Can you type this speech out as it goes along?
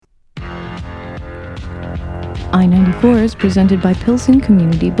I-94 is presented by Pilsen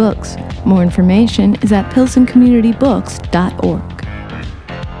Community Books. More information is at pilsencommunitybooks.org.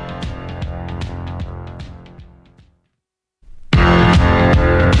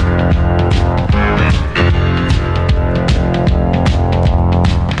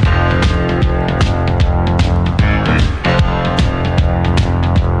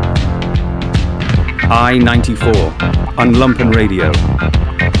 I-94 on Lumpen Radio.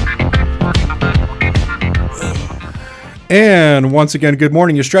 And once again, good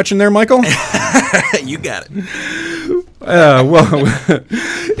morning. You stretching there, Michael? You got it. Well,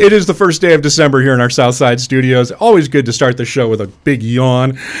 it is the first day of December here in our Southside studios. Always good to start the show with a big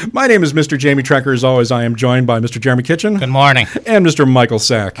yawn. My name is Mr. Jamie Trecker. As always, I am joined by Mr. Jeremy Kitchen. Good morning. And Mr. Michael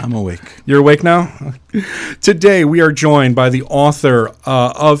Sack. I'm awake. You're awake now? Today, we are joined by the author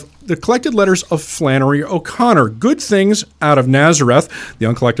of The Collected Letters of Flannery O'Connor, Good Things Out of Nazareth, the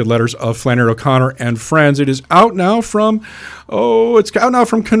uncollected letters of Flannery O'Connor and Friends. It is out now from,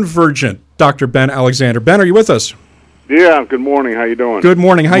 Convergent. Dr. Ben Alexander. Ben, are you with us? Yeah, good morning. How you doing? Good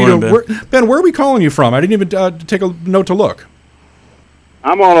morning. How you doing? Ben. Ben, where are we calling you from? I didn't even take a note to look.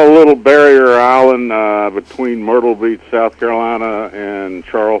 I'm on a little barrier island between Myrtle Beach, South Carolina, and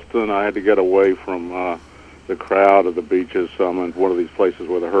Charleston. I had to get away from the crowd of the beaches, so I'm in one of these places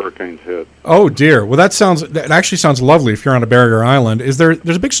where the hurricanes hit. Oh, dear. Well, that actually sounds lovely if you're on a barrier island.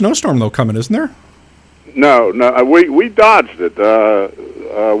 There's a big snowstorm, though, coming, isn't there? No, we dodged it.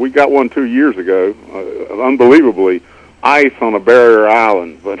 We got one 2 years ago, unbelievably, ice on a barrier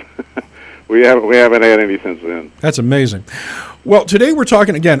island, but we haven't had any since then. That's amazing. Well, today we're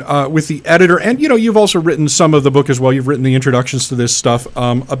talking again with the editor, and you've also written some of the book as well. You've written the introductions to this stuff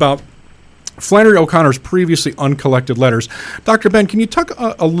about Flannery O'Connor's previously uncollected letters. Dr. Ben, can you talk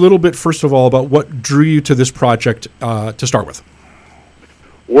a little bit, first of all, about what drew you to this project to start with?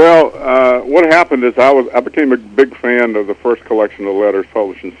 Well, what happened is I became a big fan of the first collection of letters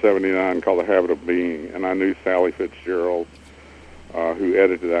published in '79 called The Habit of Being, and I knew Sally Fitzgerald, who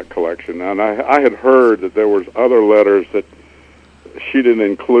edited that collection. And I had heard that there was other letters that she didn't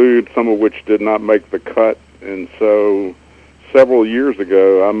include, some of which did not make the cut, and so several years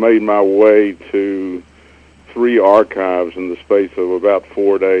ago I made my way to 3 archives in the space of about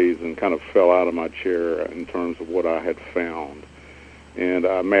 4 days and kind of fell out of my chair in terms of what I had found. And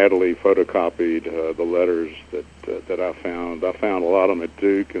I madly photocopied the letters that I found. I found a lot of them at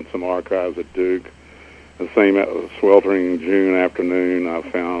Duke and some archives at Duke. The same sweltering June afternoon, I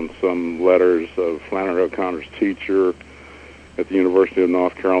found some letters of Flannery O'Connor's teacher at the University of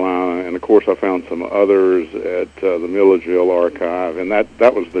North Carolina. And, of course, I found some others at the Milledgeville Archive. And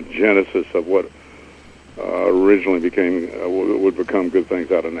that was the genesis of what originally would become Good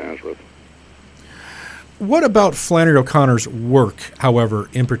Things Out of Nazareth. What about Flannery O'Connor's work, however,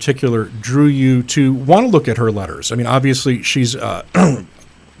 in particular, drew you to want to look at her letters? I mean, obviously, she's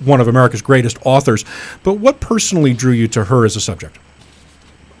one of America's greatest authors, but what personally drew you to her as a subject?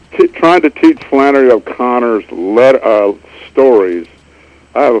 Trying to teach Flannery O'Connor's stories.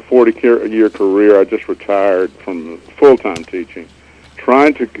 I have a 40-year career. I just retired from full-time teaching.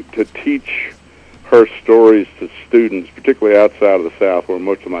 Trying to teach her stories to students, particularly outside of the South, where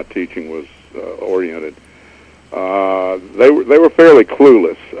most of my teaching was oriented. They were fairly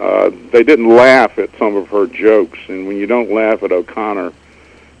clueless. They didn't laugh at some of her jokes, and when you don't laugh at O'Connor,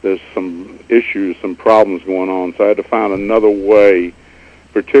 there's some issues, some problems going on. So I had to find another way.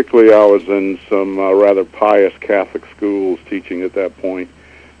 Particularly, I was in some rather pious Catholic schools teaching at that point.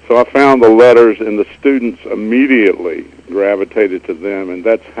 So I found the letters, and the students immediately gravitated to them, and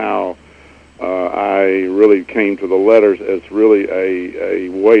that's how I really came to the letters as really a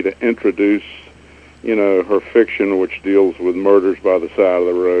way to introduce her fiction, which deals with murders by the side of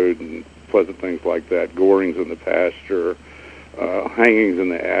the road and pleasant things like that, gorings in the pasture, hangings in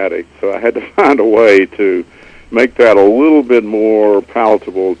the attic. So I had to find a way to make that a little bit more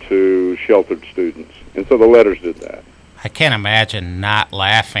palatable to sheltered students. And so the letters did that. I can't imagine not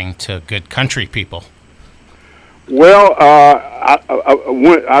laughing to Good Country People. Well, I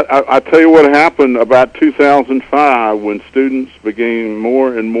tell you what happened about 2005 when students became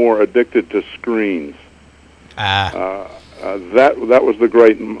more and more addicted to screens. That was the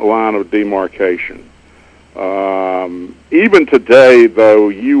great line of demarcation. Even today, though,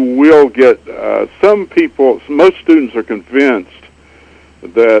 you will get most students are convinced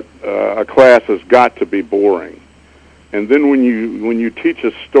that a class has got to be boring. And then when you teach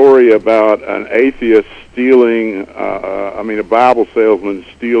a story about an atheist stealing, a Bible salesman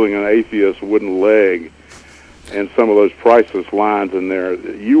stealing an atheist's wooden leg, and some of those priceless lines in there,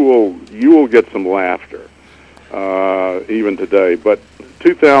 you will get some laughter. even today. But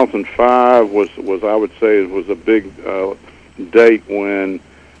 2005 was I would say was a big date when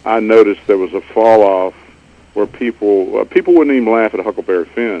I noticed there was a fall off where people wouldn't even laugh at Huckleberry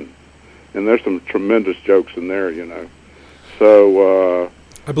Finn, and there's some tremendous jokes in there, you know. So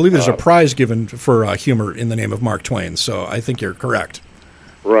I believe there's a prize given for humor in the name of Mark Twain, so I think you're correct.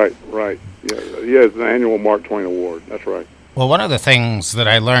 Right. Yeah, it's an annual Mark Twain Award. That's right. Well, one of the things that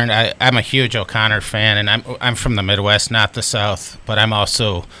I learned, I'm a huge O'Connor fan, and I'm from the Midwest, not the South, but I'm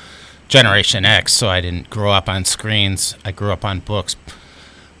also Generation X, so I didn't grow up on screens. I grew up on books.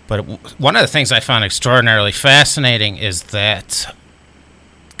 But one of the things I found extraordinarily fascinating is that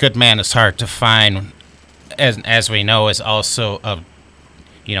Good Man is Hard to Find, as we know, is also a,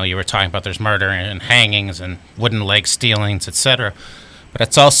 you were talking about there's murder and hangings and wooden leg stealings, etc. But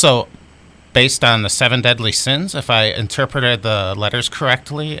it's also based on the 7 deadly sins, if I interpreted the letters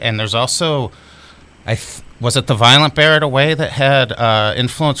correctly. And there's also, was it The Violent Bear It Away that had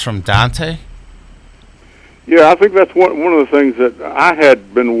influence from Dante? Yeah, I think that's one of the things that I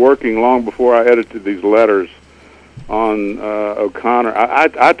had been working long before I edited these letters on O'Connor.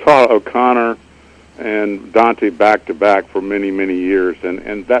 I taught O'Connor and Dante back to back for many, many years,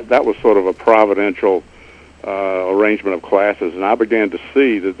 and that was sort of a providential arrangement of classes, and I began to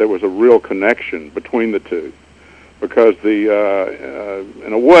see that there was a real connection between the two, because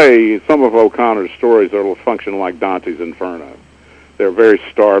in a way, some of O'Connor's stories are function like Dante's Inferno. They're very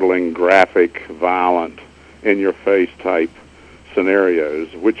startling, graphic, violent, in-your-face type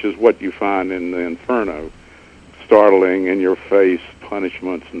scenarios, which is what you find in the Inferno, startling, in-your-face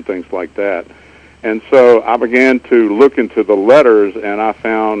punishments and things like that. And so I began to look into the letters, and I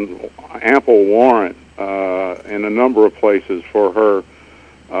found ample warrant in a number of places for her,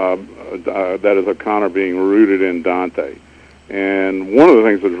 that is O'Connor being rooted in Dante. And one of the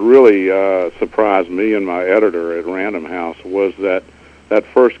things that really surprised me and my editor at Random House was that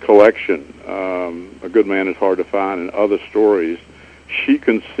first collection, A Good Man is Hard to Find, and other stories, she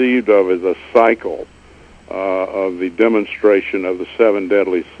conceived of as a cycle of the demonstration of the 7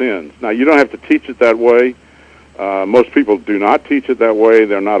 deadly sins. Now, you don't have to teach it that way. Most people do not teach it that way.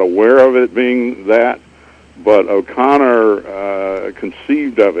 They're not aware of it being that. But O'Connor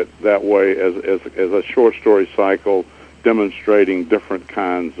conceived of it that way as a short story cycle demonstrating different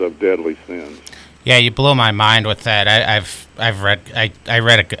kinds of deadly sins. Yeah, you blew my mind with that. I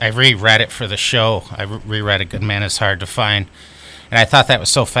reread it for the show. I reread A Good Man is Hard to Find, and I thought that was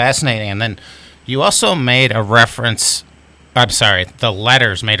so fascinating. And then you also made a reference. The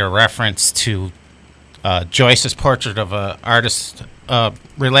letters made a reference to Joyce's portrait of an artist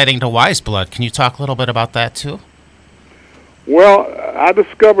relating to Wise Blood. Can you talk a little bit about that too? Well, I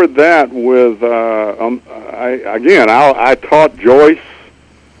discovered that with I taught Joyce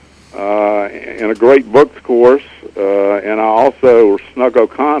in a great books course, and I also snuck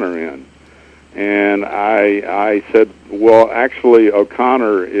O'Connor in. And I said, well, actually,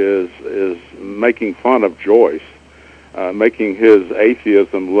 O'Connor is making fun of Joyce, making his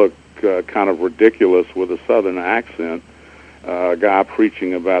atheism look kind of ridiculous with a Southern accent. A guy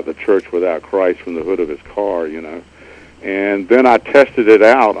preaching about the church without Christ from the hood of his car, you know. And then I tested it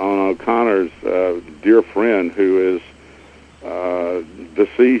out on O'Connor's dear friend, who is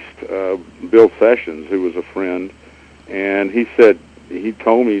deceased, Bill Sessions, who was a friend, and he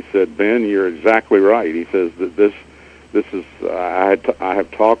told me, Ben, you're exactly right. He says that this is I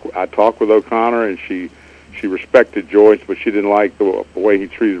talked with O'Connor, and she respected Joyce, but she didn't like the way he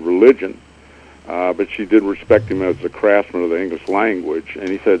treated religion, but she did respect him as a craftsman of the English language. And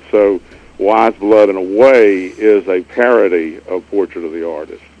he said, so Wise Blood, in a way, is a parody of Portrait of the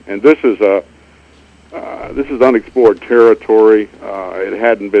Artist, and this is unexplored territory. It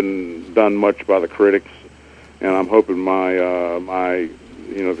hadn't been done much by the critics, and I'm hoping the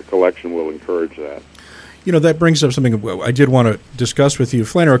collection will encourage that. You know, that brings up something I did want to discuss with you.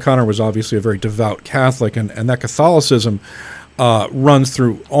 Flannery O'Connor was obviously a very devout Catholic, and that Catholicism runs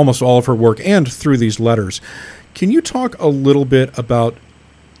through almost all of her work and through these letters. Can you talk a little bit about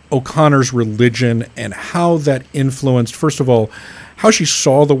O'Connor's religion and how that influenced, first of all, how she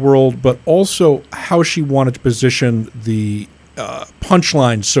saw the world, but also how she wanted to position the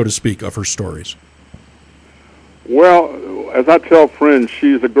punchlines, so to speak, of her stories? Well, as I tell friends,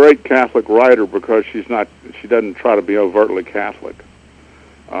 she's a great Catholic writer because she doesn't try to be overtly Catholic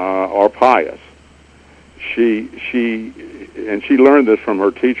or pious. She learned this from her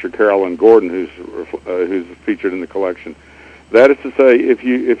teacher, Carolyn Gordon, who's featured in the collection. That is to say,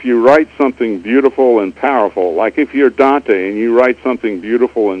 if you write something beautiful and powerful, like if you're Dante and you write something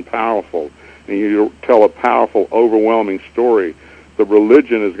beautiful and powerful, and you tell a powerful, overwhelming story, the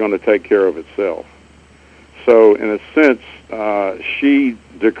religion is going to take care of itself. So in a sense, she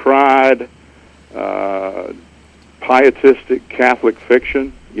decried pietistic Catholic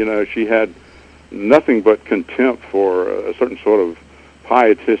fiction. You know, she had nothing but contempt for a certain sort of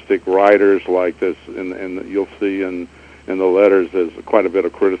pietistic writers like this, and you'll see in the letters there's quite a bit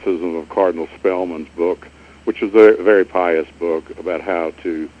of criticism of Cardinal Spellman's book, which is a very pious book about how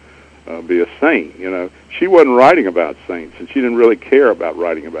to be a saint. You know, she wasn't writing about saints, and she didn't really care about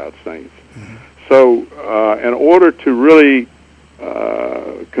writing about saints. Mm-hmm. So in order to really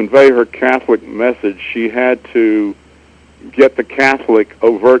convey her Catholic message, she had to get the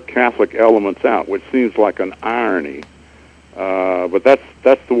overt Catholic elements out, which seems like an irony. But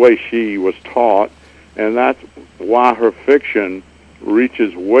that's the way she was taught, and that's why her fiction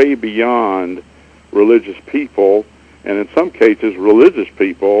reaches way beyond religious people, and in some cases, religious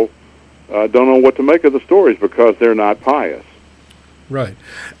people don't know what to make of the stories because they're not pious. Right.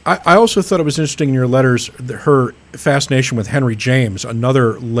 I also thought it was interesting in your letters, her fascination with Henry James,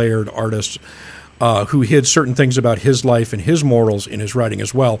 another layered artist who hid certain things about his life and his morals in his writing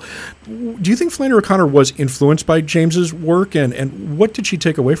as well. Do you think Flannery O'Connor was influenced by James's work, and what did she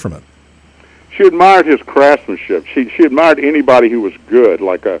take away from it? She admired his craftsmanship. She admired anybody who was good,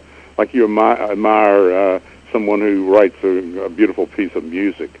 like you admire someone who writes a beautiful piece of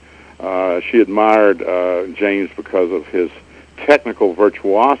music. She admired James because of his technical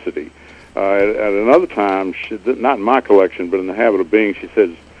virtuosity. At another time, not in my collection, but in The Habit of Being, she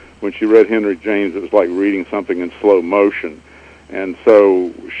says when she read Henry James, it was like reading something in slow motion. And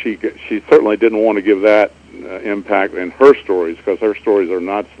so she certainly didn't want to give that impact in her stories, because her stories are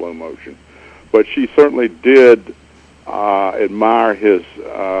not slow motion. But she certainly did admire his,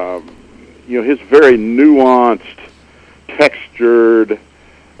 his very nuanced, textured,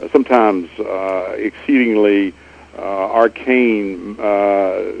 sometimes exceedingly arcane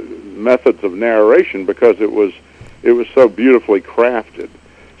methods of narration, because it was so beautifully crafted.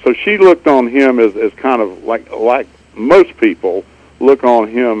 So she looked on him as kind of like most people look on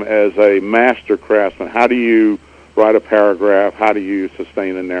him as a master craftsman. How do you write a paragraph? How do you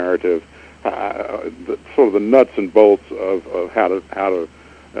sustain a narrative? Sort of the nuts and bolts of how to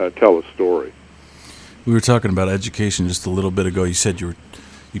tell a story. We were talking about education just a little bit ago. You said you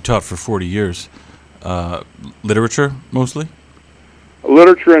taught for 40 years. Literature, mostly?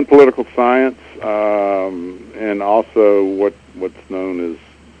 Literature and political science, and also what's known as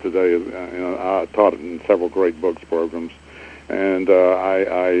today. I taught it in several great books programs, and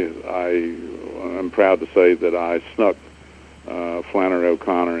I'm proud to say that I snuck Flannery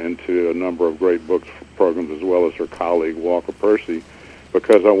O'Connor into a number of great books programs, as well as her colleague Walker Percy,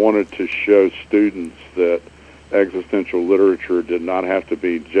 because I wanted to show students that existential literature did not have to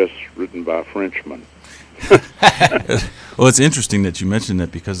be just written by Frenchmen. Well, it's interesting that you mentioned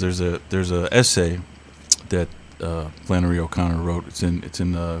that, because there's a essay that Flannery O'Connor wrote. It's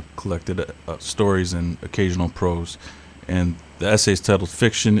in the collected stories and occasional prose, and the essay is titled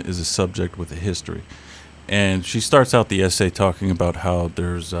 "Fiction is a Subject with a History." And she starts out the essay talking about how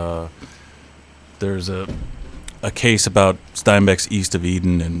there's a case about Steinbeck's East of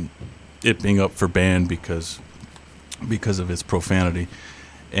Eden and it being up for ban because of its profanity.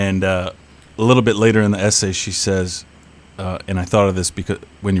 And a little bit later in the essay, she says, and I thought of this because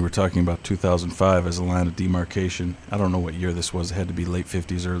when you were talking about 2005 as a line of demarcation, I don't know what year this was. It had to be late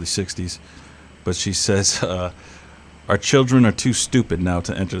 50s, early 60s. But she says, our children are too stupid now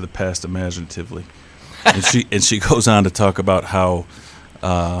to enter the past imaginatively. And she goes on to talk about how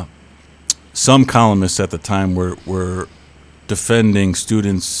some columnists at the time were defending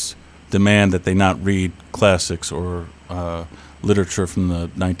students' demand that they not read classics or literature from the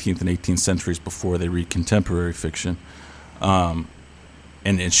 19th and 18th centuries before they read contemporary fiction. And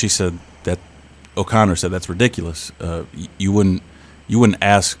she said that O'Connor said that's ridiculous. You wouldn't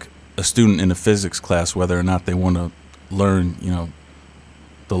ask a student in a physics class whether or not they want to learn,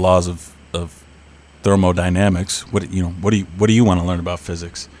 the laws of thermodynamics. What do you want to learn about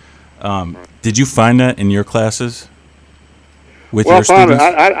physics? Did you find that in your classes with your students?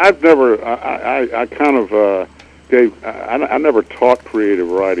 I've never. I kind of gave. I never taught creative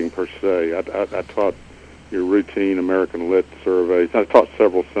writing per se. I taught your routine American Lit surveys. I taught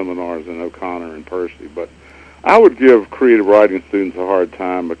several seminars in O'Connor and Percy, but I would give creative writing students a hard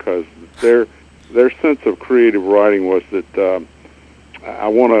time because their sense of creative writing was that I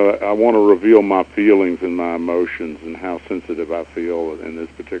want to reveal my feelings and my emotions and how sensitive I feel in this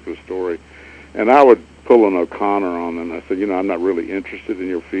particular story. And I would pull an O'Connor on them. I said, I'm not really interested in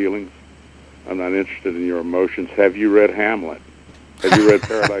your feelings. I'm not interested in your emotions. Have you read Hamlet? Have you read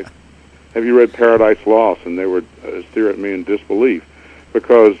Paradise? Have you read Paradise Lost? And they would stare at me in disbelief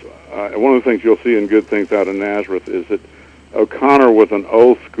because one of the things you'll see in Good Things Out of Nazareth is that O'Connor was an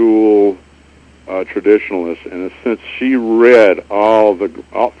old school traditionalist, in a sense. She read all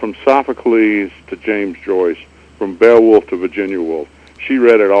from Sophocles to James Joyce, from Beowulf to Virginia Woolf. She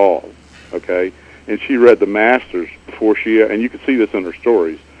read it all, okay? And she read the masters before and you can see this in her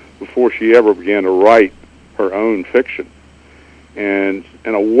stories, before she ever began to write her own fiction. And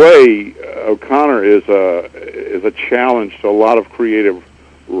in a way, O'Connor is a challenge to a lot of creative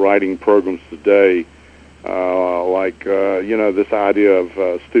writing programs today, like this idea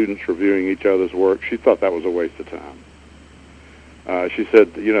of students reviewing each other's work. She thought that was a waste of time. She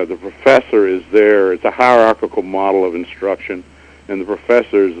said, the professor is there. It's a hierarchical model of instruction, and the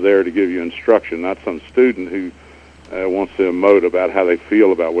professor is there to give you instruction, not some student who wants to emote about how they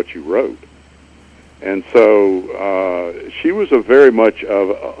feel about what you wrote. And so she was a very much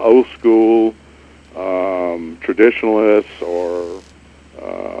of old school traditionalist, or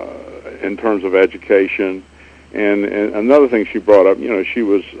in terms of education. And another thing she brought up, she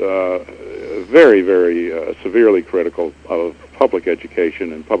was very, very severely critical of public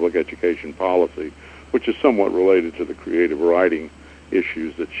education and public education policy, which is somewhat related to the creative writing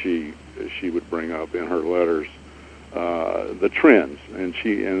issues that she would bring up in her letters. The trends, and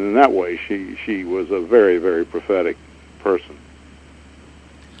in that way, she was a very, very prophetic person.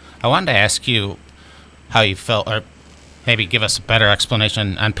 I wanted to ask you how you felt, or maybe give us a better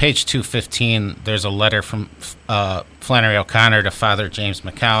explanation. On page 215, there's a letter from Flannery O'Connor to Father James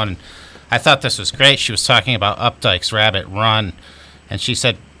McCowan. And I thought this was great. She was talking about Updike's Rabbit Run, and she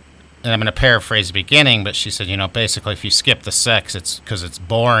said, and I'm going to paraphrase the beginning, but she said, basically if you skip the sex, it's because it's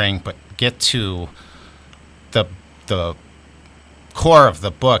boring, but get to the core of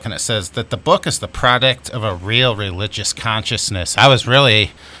the book, and it says that the book is the product of a real religious consciousness. I was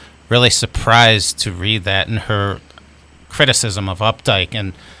really, really surprised to read that in her criticism of Updike,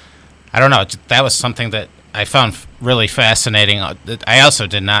 and I don't know, that was something that I found really fascinating. I also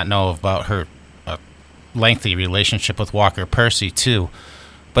did not know about her lengthy relationship with Walker Percy too,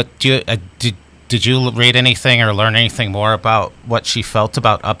 but did you read anything or learn anything more about what she felt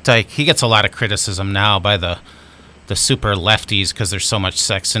about Updike? He gets a lot of criticism now by the super lefties because there's so much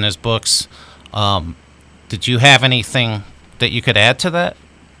sex in his books. Did you have anything that you could add to that?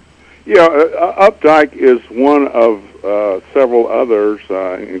 Yeah, Updike is one of several others,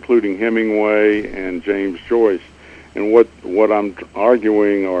 including Hemingway and James Joyce. And what I'm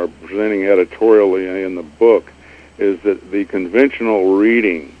arguing or presenting editorially in the book is that the conventional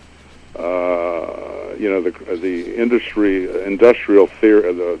reading, the industrial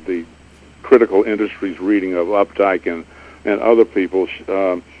theory, the critical industry's reading of Updike and other people,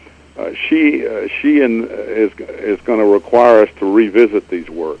 she is going to require us to revisit these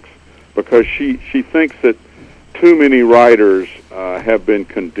works, because she thinks that too many writers have been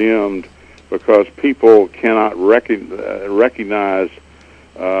condemned because people cannot recognize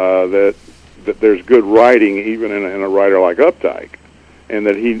that there's good writing even in a writer like Updike, and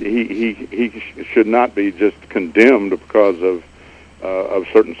that he should not be just condemned because of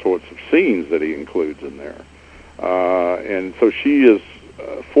certain sorts of scenes that he includes in there. And so she is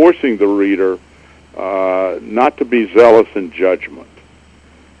forcing the reader not to be zealous in judgment.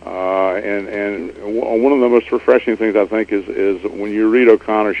 And one of the most refreshing things, I think, is when you read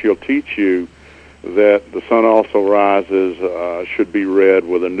O'Connor, she'll teach you that The Sun Also Rises should be read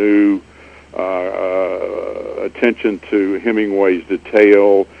with a new attention to Hemingway's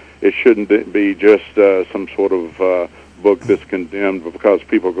detail. It shouldn't be just some sort of book that's condemned because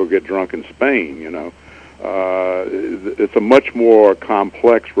people go get drunk in Spain, It's a much more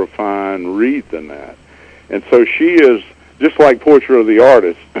complex, refined read than that. And so she is, just like Portrait of the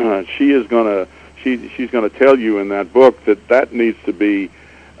Artist, she's going to tell you in that book that needs to be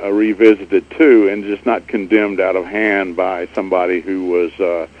revisited too, and just not condemned out of hand by somebody who was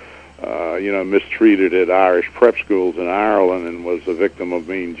mistreated at Irish prep schools in Ireland and was a victim of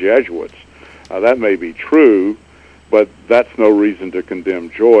mean Jesuits. That may be true, but that's no reason to condemn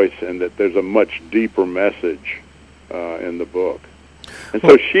Joyce, and that there's a much deeper message in the book. And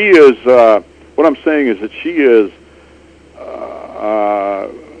so she is, what I'm saying is that she is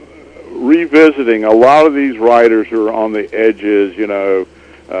revisiting a lot of these writers who are on the edges,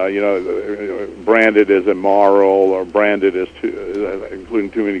 branded as immoral or branded as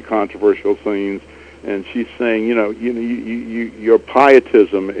including too many controversial scenes. And she's saying, your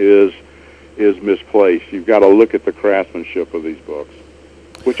pietism is misplaced. You've got to look at the craftsmanship of these books,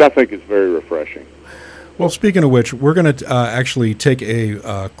 which I think is very refreshing. Well, speaking of which, we're going to actually take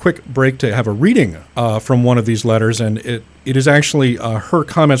a quick break to have a reading from one of these letters, and it is actually her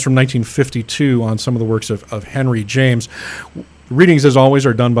comments from 1952 on some of the works of Henry James. Readings, as always,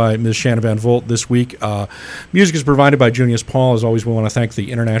 are done by Ms. Shanna Van Volt this week. Music is provided by Junius Paul. As always, we want to thank the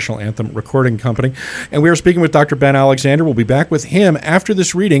International Anthem Recording Company. And we are speaking with Dr. Ben Alexander. We'll be back with him after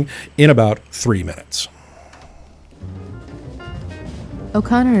this reading in about 3 minutes.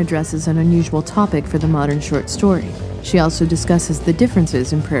 O'Connor addresses an unusual topic for the modern short story. She also discusses the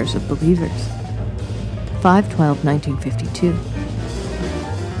differences in prayers of believers. 5/12/1952.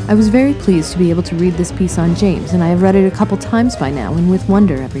 I was very pleased to be able to read this piece on James, and I have read it a couple times by now, and with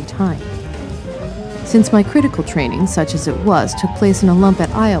wonder every time. Since my critical training, such as it was, took place in a lump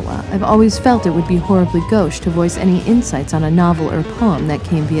at Iowa, I've always felt it would be horribly gauche to voice any insights on a novel or poem that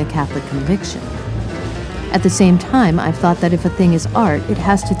came via Catholic conviction. At the same time, I've thought that if a thing is art, it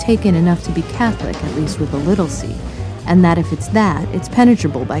has to take in enough to be Catholic, at least with a little c, and that if it's that, it's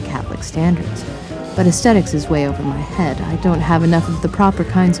penetrable by Catholic standards. But aesthetics is way over my head. I don't have enough of the proper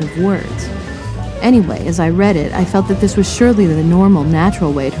kinds of words. Anyway, as I read it, I felt that this was surely the normal,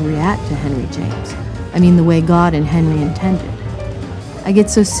 natural way to react to Henry James. I mean, the way God and Henry intended. I get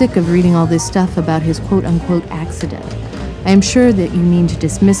so sick of reading all this stuff about his quote-unquote accident. I am sure that you mean to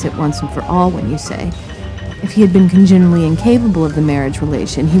dismiss it once and for all when you say, if he had been congenitally incapable of the marriage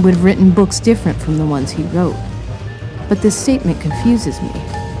relation, he would have written books different from the ones he wrote. But this statement confuses me.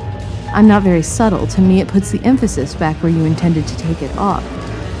 I'm not very subtle. To me, it puts the emphasis back where you intended to take it off.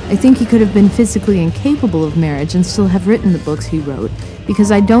 I think he could have been physically incapable of marriage and still have written the books he wrote,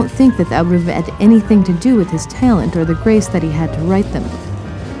 because I don't think that would have had anything to do with his talent or the grace that he had to write them.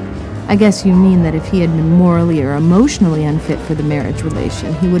 I guess you mean that if he had been morally or emotionally unfit for the marriage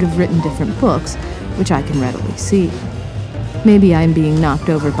relation, he would have written different books, which I can readily see. Maybe I'm being knocked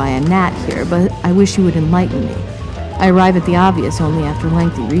over by a gnat here, but I wish you would enlighten me. I arrive at the obvious only after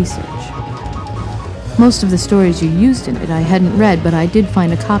lengthy research. Most of the stories you used in it I hadn't read, but I did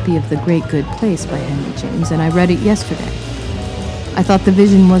find a copy of The Great Good Place by Henry James, and I read it yesterday. I thought the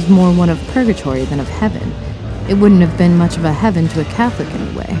vision was more one of purgatory than of heaven. It wouldn't have been much of a heaven to a Catholic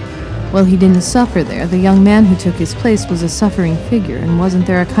anyway. Well, he didn't suffer there. The young man who took his place was a suffering figure, and wasn't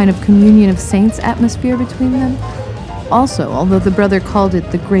there a kind of communion of saints atmosphere between them? Also, although the brother called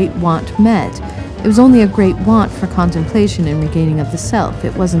it the great want met, it was only a great want for contemplation and regaining of the self.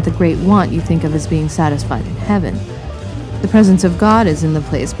 It wasn't the great want you think of as being satisfied in heaven. The presence of God is in the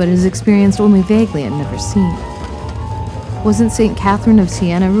place, but is experienced only vaguely and never seen. Wasn't St. Catherine of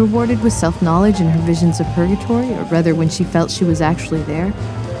Siena rewarded with self-knowledge in her visions of purgatory, or rather when she felt she was actually there?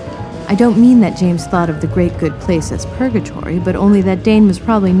 I don't mean that James thought of the great good place as purgatory, but only that Dane was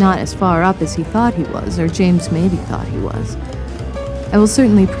probably not as far up as he thought he was, or James maybe thought he was. I will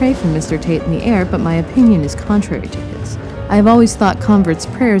certainly pray for Mr. Tate in the air, but my opinion is contrary to his. I have always thought converts'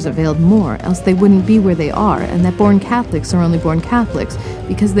 prayers availed more, else they wouldn't be where they are, and that born Catholics are only born Catholics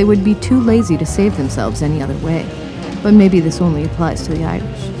because they would be too lazy to save themselves any other way. But maybe this only applies to the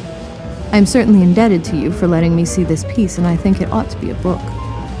Irish. I am certainly indebted to you for letting me see this piece, and I think it ought to be a book.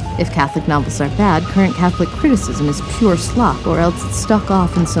 If Catholic novels are bad, current Catholic criticism is pure slop, or else it's stuck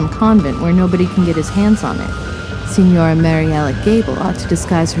off in some convent where nobody can get his hands on it. Signora Mary Alec Gable ought to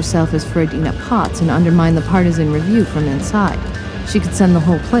disguise herself as Ferdinand Potts and undermine the partisan review from inside. She could send the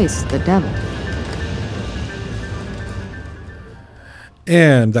whole place to the devil.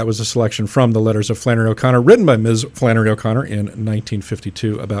 And that was a selection from the Letters of Flannery O'Connor, written by Ms. Flannery O'Connor in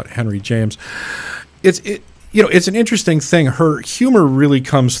 1952 about Henry James. It's an interesting thing. Her humor really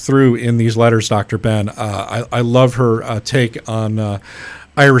comes through in these letters, Dr. Ben. I love her take on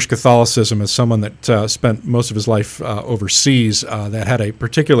Irish Catholicism as someone that spent most of his life overseas. That had a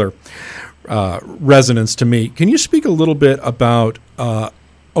particular resonance to me. Can you speak a little bit about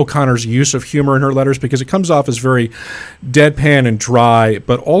O'Connor's use of humor in her letters? Because it comes off as very deadpan and dry,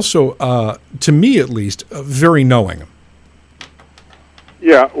 but also, to me at least, very knowing.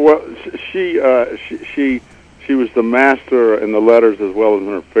 Yeah, well, she was the master in the letters as well as in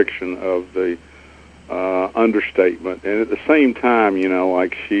her fiction of the understatement, and at the same time,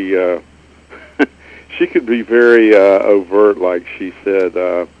 like she could be very overt. Like she said,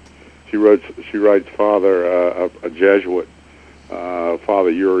 she writes Father a Jesuit, Father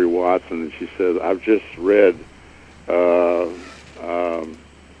Uri Watson, and she said, "I've just read."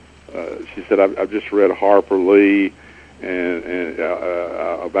 She said, "I've just read Harper Lee, and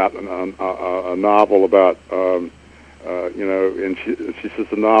about a novel about." And she says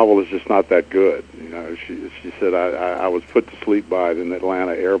the novel is just not that good. She said I was put to sleep by it in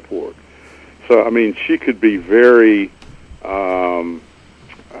Atlanta airport. So I mean, she could be very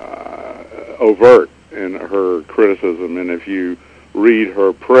overt in her criticism. And if you read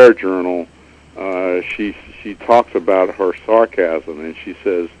her prayer journal, she talks about her sarcasm, and she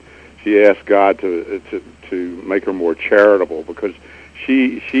says she asked God to make her more charitable, because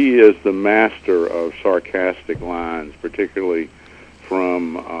she is the master of sarcastic lines, particularly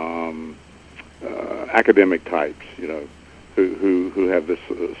from academic types, who have this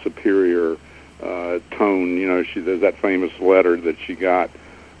superior tone. There's that famous letter that she got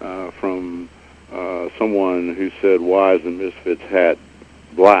from someone who said, "Why is the Misfits hat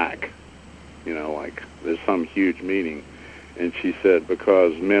black?" Like there's some huge meaning. And she said,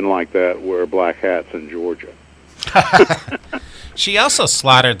 "Because men like that wear black hats in Georgia." She also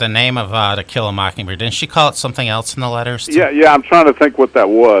slaughtered the name of To Kill a Mockingbird. Didn't she call it something else in the letters, too? Yeah, I'm trying to think what that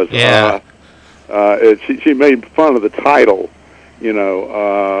was. Yeah. She made fun of the title, and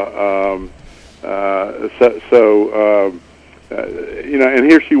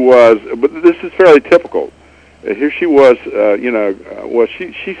here she was, but this is fairly typical. Here she was,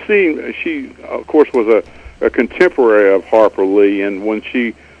 she of course was a contemporary of Harper Lee, and when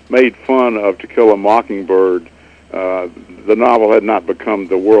she made fun of To Kill a Mockingbird, the novel had not become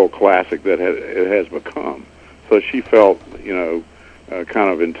the world classic that it has become. So she felt, kind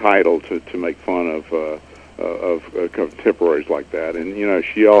of entitled to make fun of contemporaries like that. And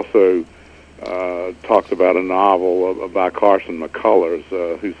she also talks about a novel by Carson McCullers,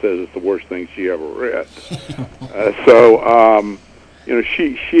 who says it's the worst thing she ever read.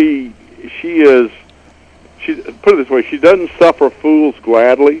 She is. Put it this way: she doesn't suffer fools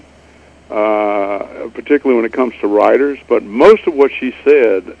gladly, particularly when it comes to writers. But most of what she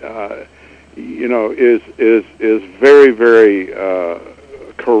said, is very, very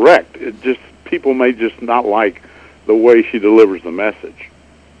correct. It just people may just not like the way she delivers the message.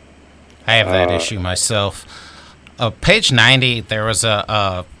 I have that issue myself. Page 90, there's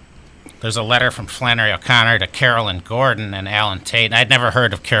a letter from Flannery O'Connor to Carolyn Gordon and Alan Tate. I'd never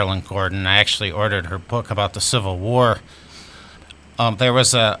heard of Carolyn Gordon. I actually ordered her book about the Civil War. There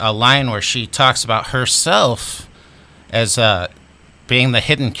was a line where she talks about herself as being the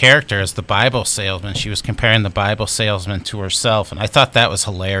hidden character as the Bible salesman. She was comparing the Bible salesman to herself, and I thought that was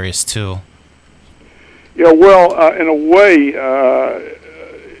hilarious, too. Yeah, well, in a way,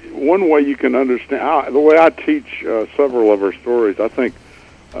 one way you can understand, the way I teach several of her stories, I think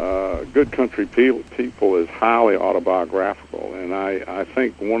Good Country People is highly autobiographical, and I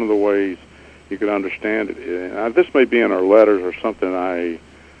think one of the ways you can understand it, and this may be in her letters or something I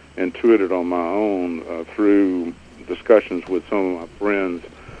intuited on my own through discussions with some of my friends,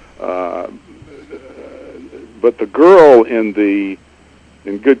 but the girl in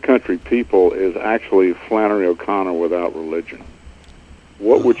Good Country People is actually Flannery O'Connor without religion.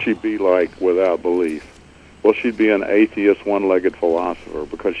 What would she be like without belief? Well, she'd be an atheist, one-legged philosopher,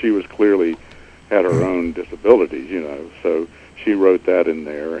 because she was clearly had her own disabilities, so she wrote that in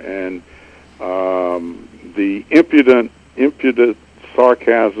there. And the impudent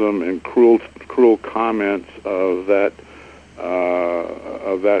sarcasm and cruel comments of that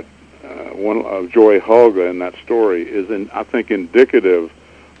one of Joy Hulga in that story is, I think, indicative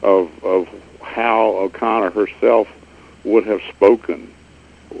of how O'Connor herself would have spoken,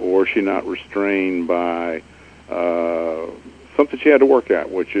 were she not restrained by something she had to work at,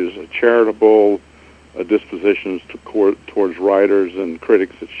 which is charitable dispositions towards writers and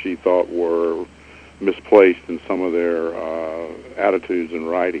critics that she thought were misplaced in some of their attitudes and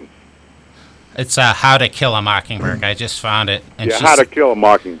writing. It's How to Kill a Mockingbird. I just found it. And How to Kill a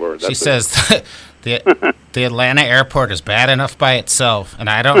Mockingbird. She says the Atlanta airport is bad enough by itself, and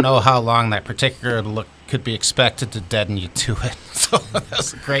I don't know how long that particular look could be expected to deaden you to it. So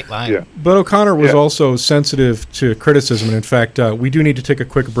that's a great line. Yeah. But O'Connor was also sensitive to criticism, and in fact, we do need to take a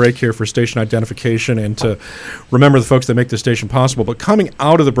quick break here for station identification and to remember the folks that make this station possible. But coming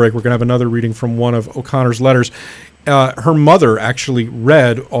out of the break, we're going to have another reading from one of O'Connor's letters. Her mother actually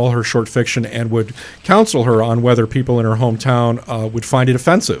read all her short fiction and would counsel her on whether people in her hometown would find it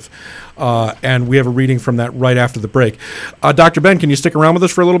offensive. And we have a reading from that right after the break. Dr. Ben, can you stick around with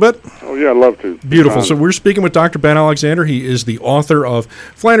us for a little bit? Oh, yeah, I'd love to. Beautiful. So we're speaking with Dr. Ben Alexander. He is the author of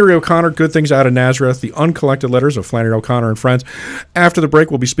Flannery O'Connor, Good Things Out of Nazareth, The Uncollected Letters of Flannery O'Connor and Friends. After the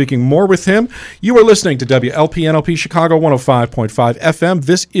break, we'll be speaking more with him. You are listening to WLPNLP Chicago 105.5 FM.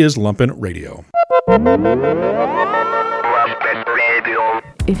 This is Lumpen Radio.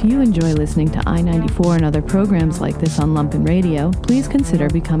 If you enjoy listening to I-94 and other programs like this on Lumpen Radio, please consider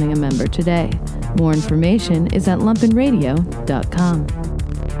becoming a member today. More information is at lumpenradio.com.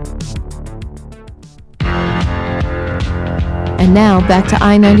 And now, back to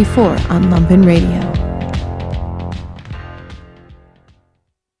I-94 on Lumpen Radio.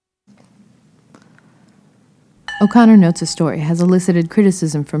 O'Connor notes a story has elicited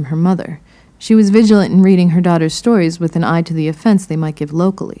criticism from her mother. She was vigilant in reading her daughter's stories with an eye to the offense they might give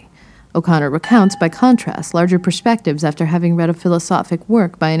locally. O'Connor recounts, by contrast, larger perspectives after having read a philosophic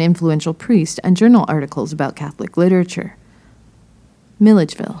work by an influential priest and journal articles about Catholic literature.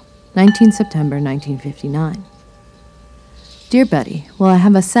 Milledgeville, 19 September 1959. Dear Betty, well, I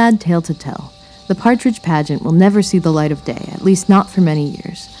have a sad tale to tell. The Partridge pageant will never see the light of day, at least not for many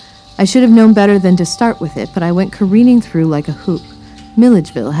years. I should have known better than to start with it, but I went careening through like a hoop.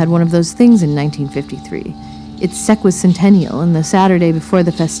 Milledgeville had one of those things in 1953. Its sesquicentennial, and the Saturday before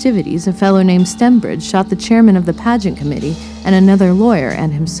the festivities, a fellow named Stembridge shot the chairman of the pageant committee and another lawyer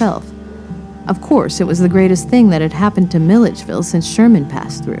and himself. Of course, it was the greatest thing that had happened to Milledgeville since Sherman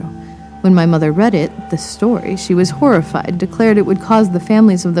passed through. When my mother read it, the story, she was horrified, declared it would cause the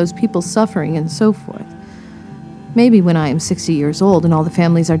families of those people suffering, and so forth. Maybe when I am 60 years old and all the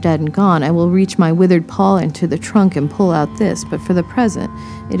families are dead and gone, I will reach my withered paw into the trunk and pull out this, but for the present,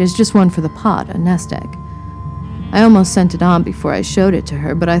 it is just one for the pot, a nest egg. I almost sent it on before I showed it to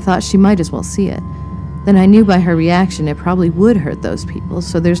her, but I thought she might as well see it. Then I knew by her reaction it probably would hurt those people,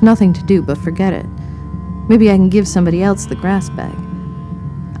 so there's nothing to do but forget it. Maybe I can give somebody else the grass bag.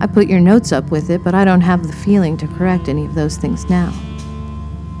 I put your notes up with it, but I don't have the feeling to correct any of those things now.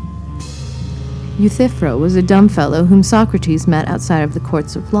 Euthyphro was a dumb fellow whom Socrates met outside of the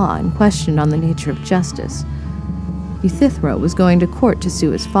courts of law and questioned on the nature of justice. Euthyphro was going to court to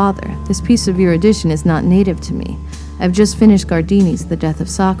sue his father. This piece of erudition is not native to me. I've just finished Gardini's The Death of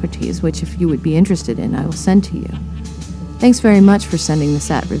Socrates, which, if you would be interested in, I will send to you. Thanks very much for sending the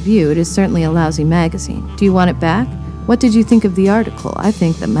Sat Review. It is certainly a lousy magazine. Do you want it back? What did you think of the article? I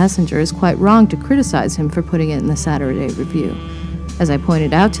think the Messenger is quite wrong to criticize him for putting it in the Saturday Review. As I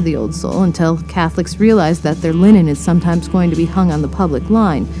pointed out to the old soul, until Catholics realize that their linen is sometimes going to be hung on the public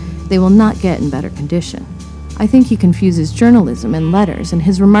line, they will not get in better condition. I think he confuses journalism and letters, and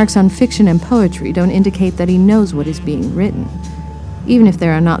his remarks on fiction and poetry don't indicate that he knows what is being written. Even if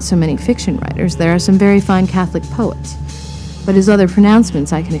there are not so many fiction writers, there are some very fine Catholic poets. But his other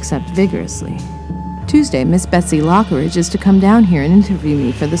pronouncements I can accept vigorously. Tuesday, Miss Betsy Lockridge is to come down here and interview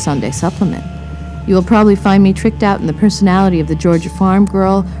me for the Sunday supplement. You will probably find me tricked out in the personality of the Georgia farm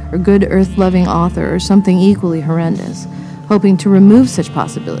girl or good earth-loving author or something equally horrendous. Hoping to remove such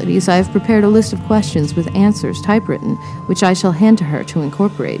possibilities, I have prepared a list of questions with answers typewritten, which I shall hand to her to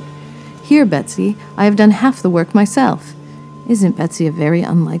incorporate. Here, Betsy, I have done half the work myself. Isn't Betsy a very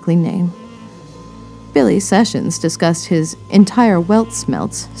unlikely name? Billy Sessions discussed his entire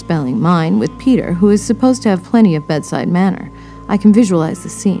Weltsmelts, spelling mine, with Peter, who is supposed to have plenty of bedside manner. I can visualize the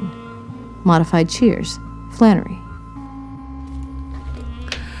scene. Modified cheers. Flannery.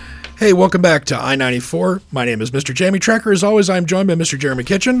 Hey, welcome back to I-94. My name is Mr. Jamie Trecker. As always, I'm joined by Mr. Jeremy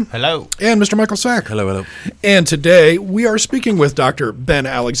Kitchen. Hello. And Mr. Michael Sack. Hello, hello. And today we are speaking with Dr. Ben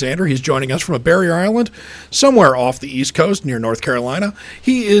Alexander. He's joining us from a barrier island somewhere off the East Coast near North Carolina.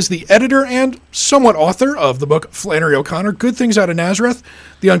 He is the editor and somewhat author of the book Flannery O'Connor, Good Things Out of Nazareth,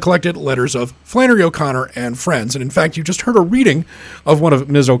 The Uncollected Letters of Flannery O'Connor and Friends. And in fact, you just heard a reading of one of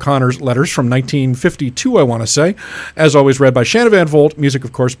Ms. O'Connor's letters from 1952, I want to say. As always, read by Shanna Van Volt, music,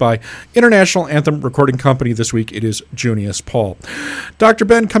 of course, by International Anthem Recording Company. This week it is Junius Paul. Dr.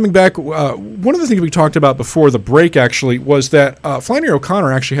 Ben, coming back, one of the things we talked about before the break actually was that Flannery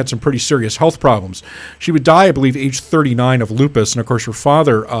O'Connor actually had some pretty serious health problems. She would die, I believe, age 39 of lupus, and of course her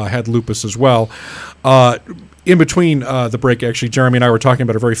father had lupus as well. In between the break, actually, Jeremy and I were talking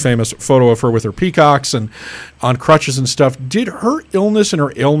about a very famous photo of her with her peacocks and on crutches and stuff. Did her illness and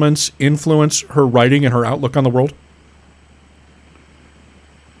her ailments influence her writing and her outlook on the world?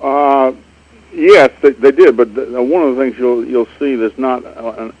 Yes, they did. But one of the things you'll see, there's not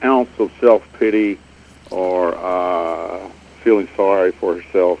an ounce of self-pity or feeling sorry for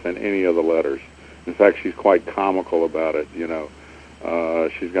herself in any of the letters. In fact, she's quite comical about it. You know,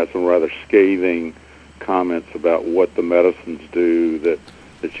 she's got some rather scathing comments about what the medicines do that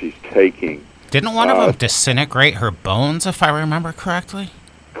she's taking. Didn't one of them disintegrate her bones, if I remember correctly?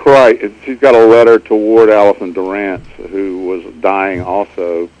 Right. She's got a letter to Ward Allison Durrance, who was dying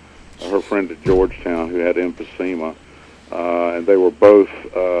also, her friend at Georgetown who had emphysema. And they were both,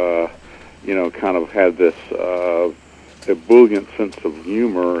 kind of had this ebullient sense of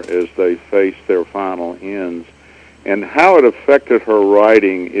humor as they faced their final ends. And how it affected her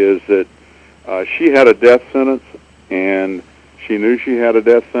writing is that she had a death sentence, and she knew she had a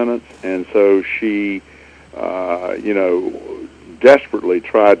death sentence, and so she, desperately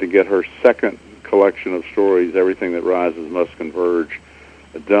tried to get her second collection of stories, Everything That Rises Must Converge,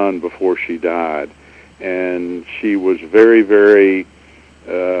 done before she died. And she was very, very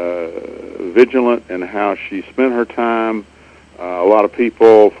vigilant in how she spent her time. A lot of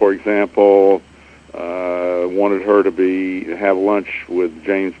people, for example, wanted her to have lunch with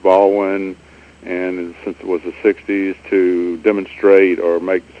James Baldwin, and since it was the 60s, to demonstrate or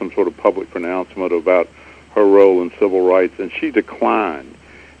make some sort of public pronouncement about her role in civil rights, and she declined.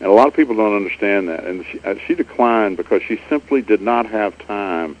 And a lot of people don't understand that. And she declined because she simply did not have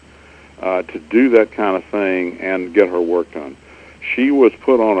time to do that kind of thing and get her work done. She was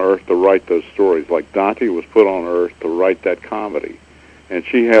put on earth to write those stories, like Dante was put on earth to write that comedy. And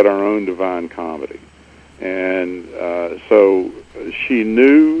she had her own divine comedy. And so she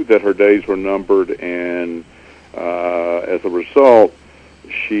knew that her days were numbered, and as a result,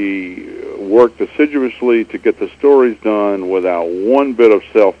 she worked assiduously to get the stories done without one bit of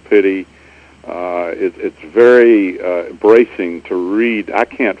self-pity. It's very bracing to read. I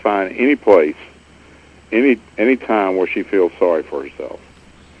can't find any place, any time where she feels sorry for herself.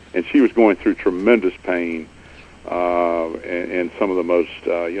 And she was going through tremendous pain in some of the most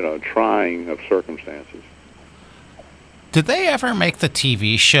trying of circumstances. Did they ever make the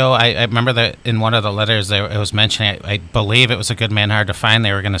TV show? I remember that in one of the letters it was mentioning, I believe it was A Good Man Hard to Find,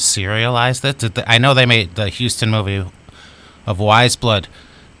 they were going to serialize that. I know they made the Houston movie of Wise Blood.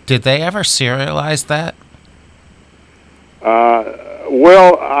 Did they ever serialize that?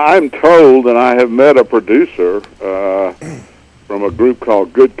 Well, I'm told, and I have met a producer from a group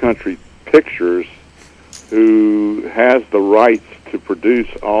called Good Country Pictures who has the rights to produce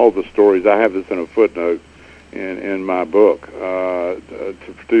all the stories. I have this in a footnote in my book,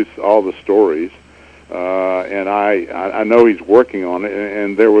 to produce all the stories, and I know he's working on it.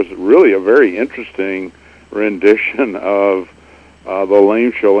 And there was really a very interesting rendition of the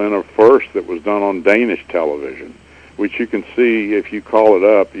Lame Show in a First that was done on Danish television, which you can see if you call it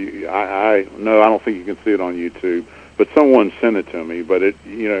up. I don't think you can see it on YouTube, but someone sent it to me. But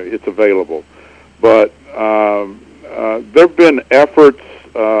it's available. But there have been efforts.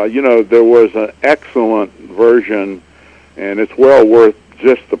 There was an excellent version, and it's well worth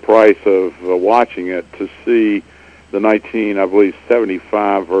just the price of watching it to see the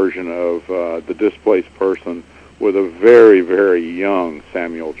 1975 version of The Displaced Person with a very, very young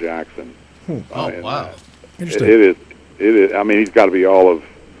Samuel Jackson. Oh, wow. Interesting. It is. I mean, he's got to be all of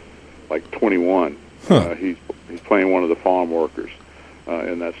like 21. He's playing one of the farm workers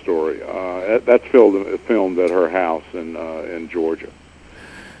in that story. That's filmed at her house in Georgia.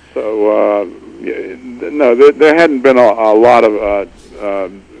 So no, there hadn't been a lot of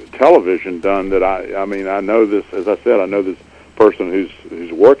television done that I know this. As I said, I know this person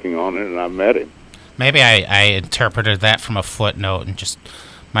who's working on it, and I met him. Maybe I interpreted that from a footnote, and just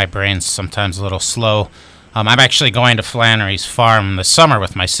my brain's sometimes a little slow. I'm actually going to Flannery's farm this summer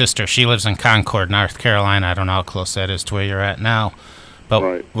with my sister. She lives in Concord, North Carolina. I don't know how close that is to where you're at now, but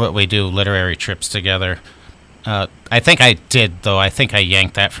right. What we do literary trips together. I think I did, though. I think I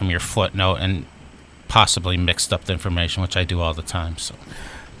yanked that from your footnote and possibly mixed up the information, which I do all the time. So,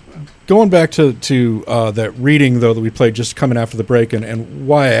 going back to that reading, though, that we played just coming after the break, and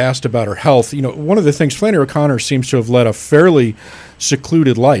why I asked about her health, one of the things, Flannery O'Connor seems to have led a fairly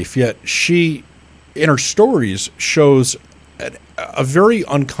secluded life, yet she, in her stories, shows a very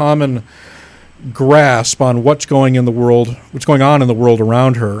uncommon grasp on what's going on in the world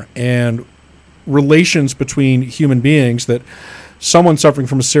around her, and relations between human beings that someone suffering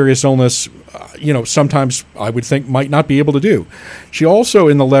from a serious illness, sometimes I would think might not be able to do. She also,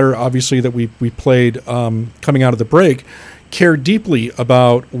 in the letter, obviously, that we played coming out of the break, cared deeply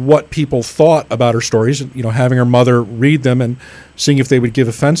about what people thought about her stories, having her mother read them and seeing if they would give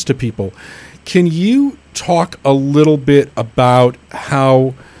offense to people. Can you talk a little bit about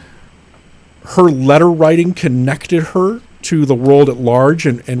how her letter writing connected her to the world at large,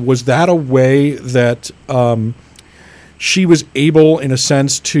 and was that a way that she was able, in a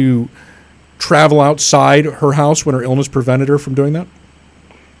sense, to travel outside her house when her illness prevented her from doing that?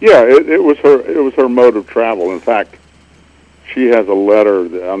 Yeah, it was her mode of travel. In fact, she has a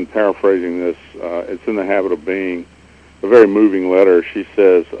letter. I'm paraphrasing this. It's in the habit of being a very moving letter. She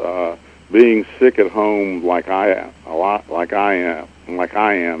says, "Being sick at home like I am,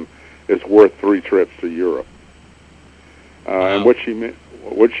 is worth 3 trips to Europe." And what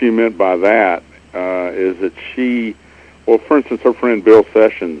she meant by that is that she, well, for instance, her friend Bill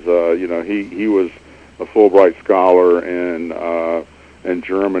Sessions, he was a Fulbright scholar in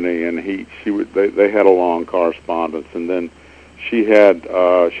Germany, and they had a long correspondence, and then she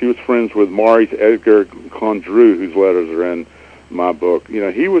was friends with Maurice Edgar Condru, whose letters are in my book.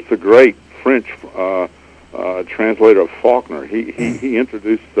 He was the great French translator of Faulkner. He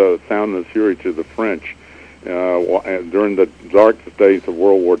introduced Sound and the Fury to the French during the darkest days of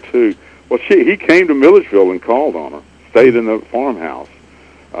World War II. Well, he came to Milledgeville and called on her, stayed in the farmhouse,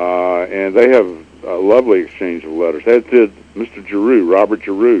 and they have a lovely exchange of letters, as did Mr. Giroux. Robert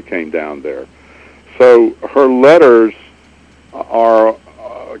Giroux came down there. So her letters are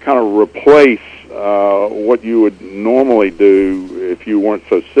kind of replace what you would normally do if you weren't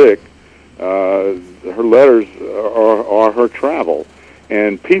so sick. Her letters are her travel.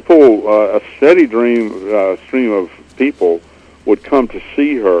 And people, a steady stream of people would come to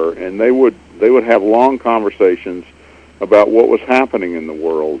see her, and they would have long conversations about what was happening in the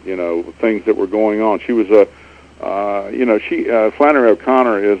world, things that were going on. She was Flannery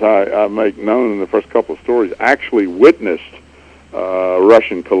O'Connor, as I make known in the first couple of stories, actually witnessed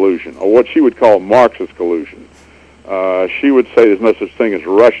Russian collusion, or what she would call Marxist collusion. She would say there's no such thing as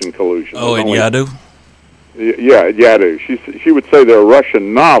Russian collusion. Oh, and Yadu? Yeah, Yadu. She would say there are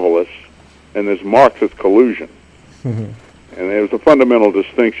Russian novelists and there's Marxist collusion. And there was a fundamental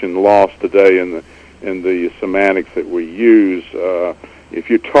distinction lost today in the semantics that we use. If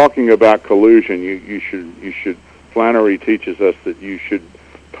you're talking about collusion, you should. Flannery teaches us that you should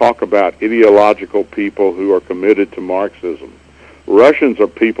talk about ideological people who are committed to Marxism. Russians are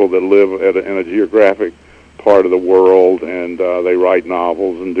people that live in a geographic part of the world, and they write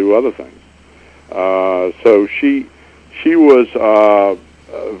novels and do other things. So she was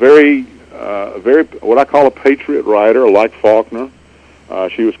very what I call a patriot writer, like Faulkner.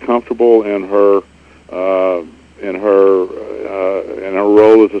 She was comfortable in her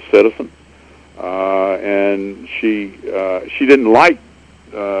role as a citizen, and she didn't like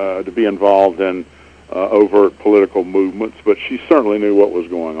to be involved in overt political movements, but she certainly knew what was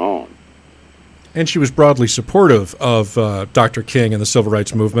going on. And she was broadly supportive of Dr. King and the civil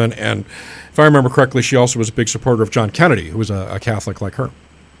rights movement. And if I remember correctly, she also was a big supporter of John Kennedy, who was a Catholic like her.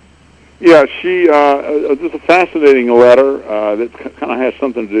 Yeah, there's a fascinating letter that kind of has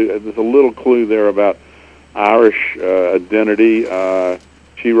something to do, there's a little clue there about Irish identity.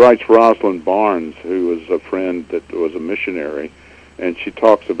 She writes Rosalind Barnes, who was a friend that was a missionary, and she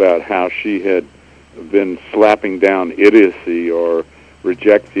talks about how she had been slapping down idiocy or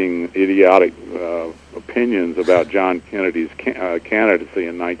rejecting idiotic opinions about John Kennedy's candidacy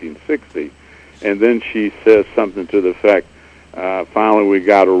in 1960. And then she says something to the effect, finally we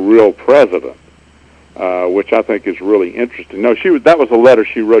got a real president, which I think is really interesting. No, that was a letter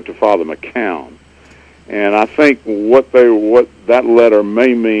she wrote to Father McCown. And I think what that letter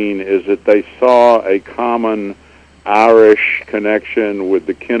may mean is that they saw a common Irish connection with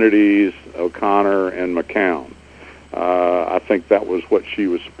the Kennedys, O'Connor, and McCown. I think that was what she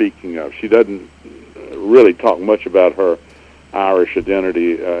was speaking of. She doesn't really talk much about her Irish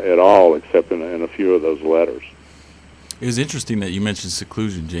identity at all, except in a few of those letters. It was interesting that you mentioned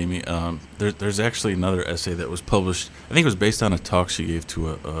seclusion, Jamie. There's actually another essay that was published. I think it was based on a talk she gave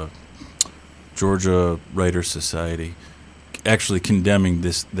to a Georgia Writers Society, actually condemning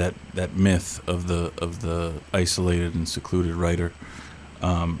that myth of the isolated and secluded writer,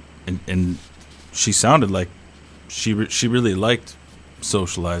 and she sounded like she really liked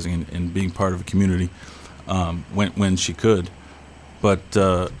socializing and being part of a community when she could, but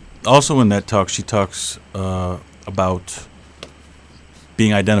also in that talk she talks about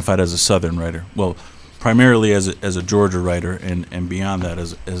being identified as a Southern writer. Well, primarily as a Georgia writer, and beyond that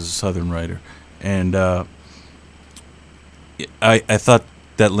as a Southern writer. And I thought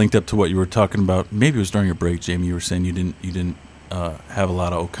that linked up to what you were talking about. Maybe it was during your break, Jamie. You were saying you didn't have a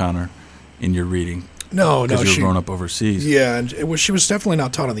lot of O'Connor in your reading. No, because you were growing up overseas. Yeah, and she was definitely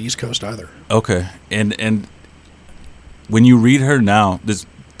not taught on the East Coast either. Okay, and when you read her now, this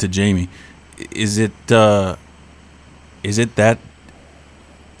to Jamie, is it that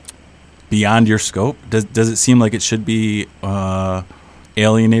beyond your scope? Does it seem like it should be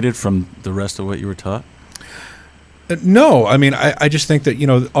alienated from the rest of what you were taught? No, I mean, I just think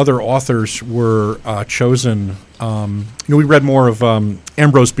that, other authors were chosen. We read more of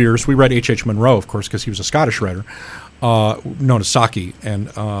Ambrose Bierce. We read H.H. Munro, of course, because he was a Scottish writer, known as Saki. And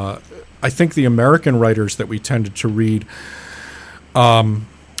I think the American writers that we tended to read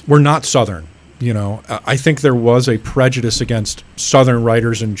were not Southern. I think there was a prejudice against Southern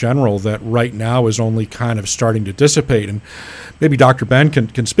writers in general that right now is only kind of starting to dissipate. And maybe Dr. Ben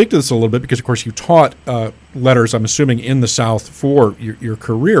can speak to this a little bit because, of course, you taught letters, I'm assuming, in the South for your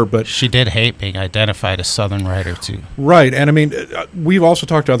career. But she did hate being identified as Southern writer, too. Right. And, I mean, we've also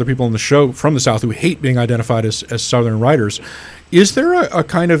talked to other people in the show from the South who hate being identified as Southern writers. Is there a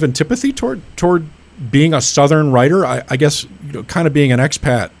kind of antipathy toward being a Southern writer? I guess, kind of being an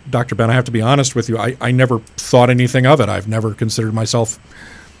expat, Dr. Ben, I have to be honest with you, I never thought anything of it. I've never considered myself,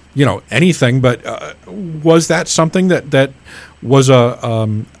 anything. But was that something that was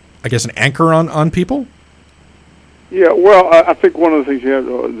I guess, an anchor on people? Yeah, well, I think one of the things you have,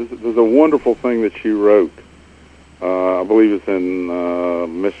 there's a wonderful thing that she wrote. I believe it's in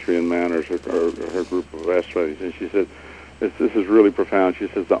Mystery and Manners, her group of essays, and she said, this is really profound. She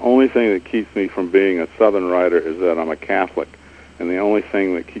says, the only thing that keeps me from being a Southern writer is that I'm a Catholic, and the only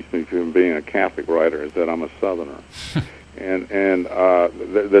thing that keeps me from being a Catholic writer is that I'm a Southerner.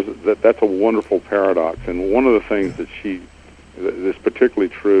 That's a wonderful paradox. And one of the things that's particularly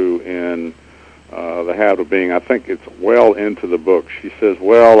true in The Habit of Being, I think it's well into the book. She says,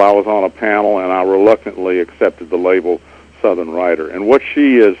 well, I was on a panel and I reluctantly accepted the label Southern writer. And what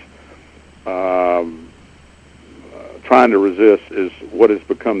she is trying to resist is what has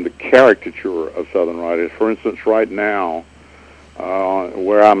become the caricature of Southern writers. For instance, right now,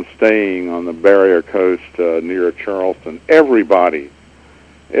 where I'm staying on the Barrier Coast near Charleston, everybody,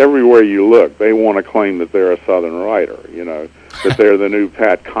 everywhere you look, they want to claim that they're a Southern writer, that they're the new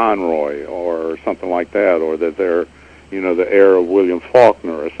Pat Conroy or something like that, or that they're, the heir of William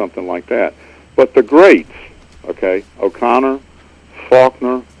Faulkner or something like that. But the greats, okay, O'Connor,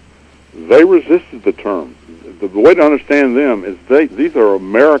 Faulkner, they resisted the term. The way to understand them is these are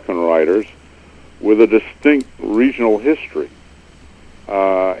American writers with a distinct regional history.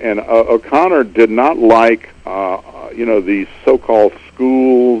 And O'Connor did not like, these so-called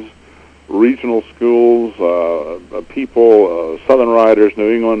schools, regional schools, people, Southern writers,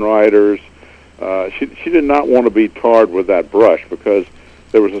 New England writers. She did not want to be tarred with that brush because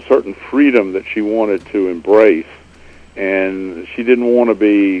there was a certain freedom that she wanted to embrace, and she didn't want to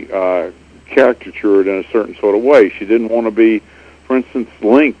be caricatured in a certain sort of way. She didn't want to be, for instance,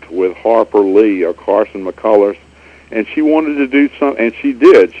 linked with Harper Lee or Carson McCullers, and she wanted to do something, and she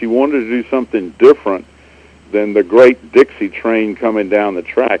did. She wanted to do something different than the great Dixie train coming down the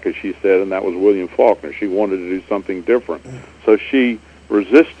track, as she said, and that was William Faulkner. She wanted to do something different. So she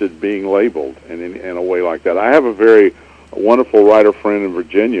resisted being labeled in a way like that. I have a very wonderful writer friend in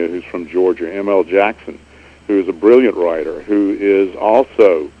Virginia who's from Georgia, M.L. Jackson, who is a brilliant writer, who is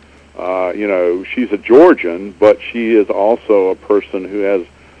also, she's a Georgian, but she is also a person who has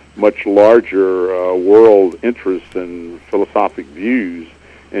much larger world interests and philosophic views,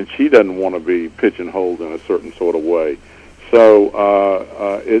 and she doesn't want to be pigeonholed in a certain sort of way. So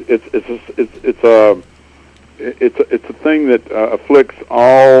it's a thing that afflicts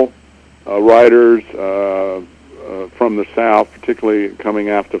all writers from the South, particularly coming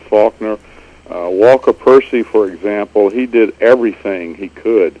after Faulkner. Walker Percy, for example, he did everything he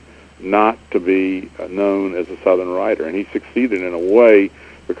could not to be known as a Southern writer, and he succeeded in a way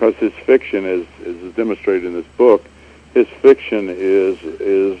because his fiction, is demonstrated in this book, his fiction is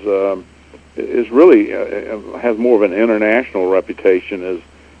really has more of an international reputation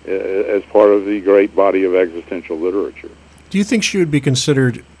as part of the great body of existential literature. Do you think she would be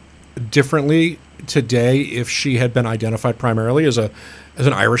considered differently today if she had been identified primarily as an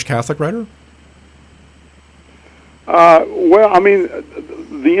Irish Catholic writer? Well, I mean,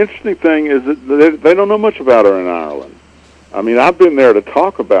 the interesting thing is that they don't know much about her in Ireland. I mean, I've been there to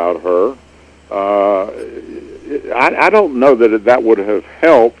talk about her. I don't know that would have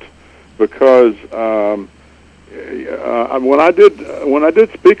helped because when I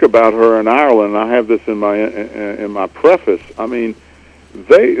did speak about her in Ireland, I have this in my preface. I mean,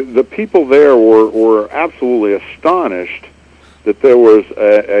 the people there were absolutely astonished that there was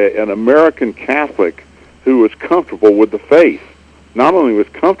an American Catholic who was comfortable with the faith. Not only was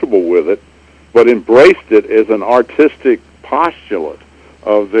comfortable with it, but embraced it as an artistic postulate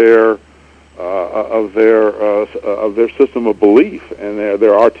of their system of belief and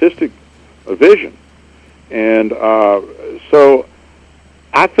their artistic vision. And so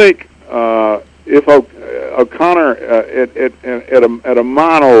I think if O'Connor at a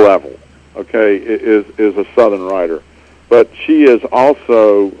minor level, okay, is a Southern writer, but she is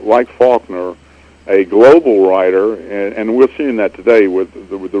also, like Faulkner, a global writer, and we're seeing that today with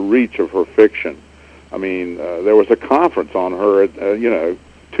the reach of her fiction. I mean, there was a conference on her at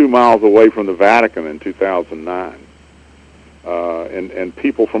 2 miles away from the Vatican in 2009. And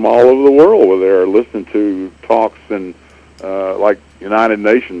people from all over the world were there listening to talks in like United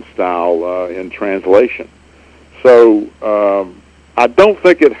Nations style in translation. So I don't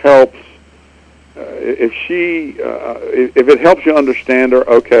think it helps if it helps you understand her.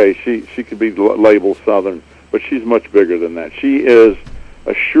 Okay, she could be labeled Southern, but she's much bigger than that. She is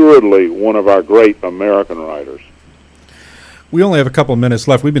assuredly one of our great American writers. We only have a couple of minutes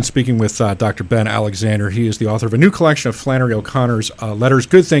left. We've been speaking with Dr. Ben Alexander. He is the author of a new collection of Flannery O'Connor's letters,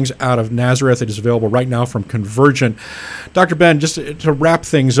 Good Things Out of Nazareth. It is available right now from Convergent. Dr. Ben, just to wrap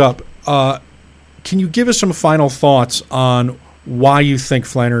things up, can you give us some final thoughts on why you think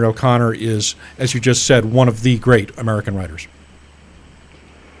Flannery O'Connor is, as you just said, one of the great American writers.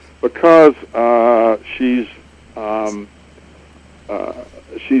 Because she's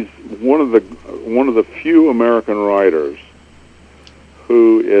one of the few American writers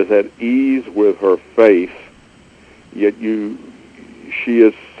who is at ease with her faith, yet she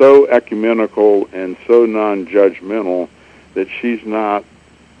is so ecumenical and so non-judgmental that she's not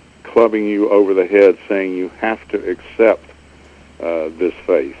clubbing you over the head saying you have to accept this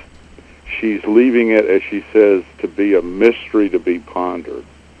faith. She's leaving it, as she says, to be a mystery to be pondered.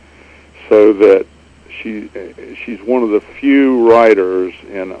 So that she's one of the few writers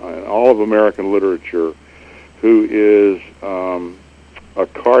in all of American literature who is a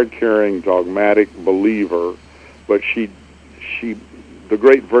card-carrying, dogmatic believer, but the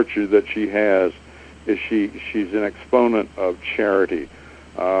great virtue that she has is she's an exponent of charity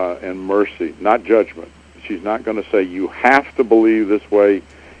and mercy, not judgment. She's not going to say, you have to believe this way,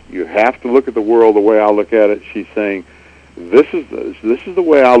 you have to look at the world the way I look at it. She's saying, this is the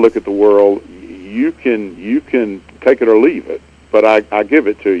way I look at the world. You can take it or leave it, but I give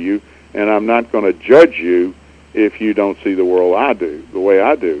it to you, and I'm not going to judge you if you don't see the world the way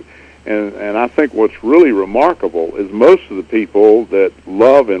I do. And I think what's really remarkable is most of the people that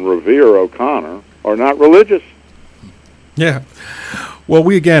love and revere O'Connor are not religious. Yeah. Well,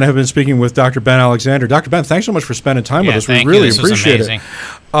 we again have been speaking with Dr. Ben Alexander. Dr. Ben, thanks so much for spending time with us. We really appreciate it.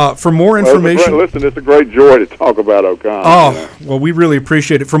 For more information... It's a great joy to talk about O'Connor. Oh, well, we really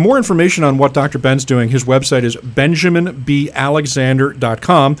appreciate it. For more information on what Dr. Ben's doing, his website is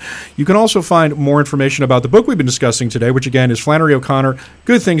benjaminbalexander.com. You can also find more information about the book we've been discussing today, which again is Flannery O'Connor,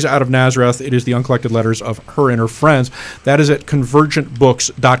 Good Things Out of Nazareth. It is the uncollected letters of her and her friends. That is at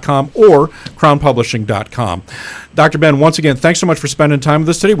convergentbooks.com or crownpublishing.com. Dr. Ben, once again, thanks so much for spending time with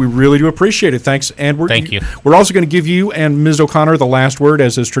us today. We really do appreciate it. Thanks. And Thank you. We're also going to give you and Ms. O'Connor the last word,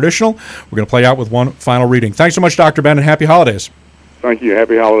 as is traditional. We're going to play out with one final reading. Thanks so much, Dr. Ben, and happy holidays. Thank you.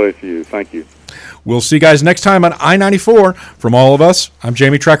 Happy holidays to you. Thank you. We'll see you guys next time on I-94. From all of us, I'm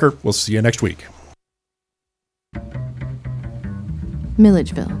Jamie Trecker. We'll see you next week.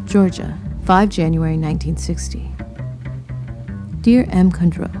 Milledgeville, Georgia, 5 January 1960. Dear M.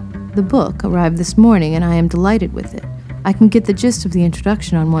 Condreau, the book arrived this morning and I am delighted with it. I can get the gist of the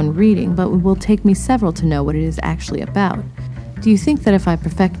introduction on one reading, but it will take me several to know what it is actually about. Do you think that if I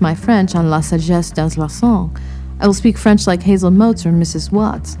perfect my French on La Sagesse dans la Sang, I will speak French like Hazel Motes or Mrs.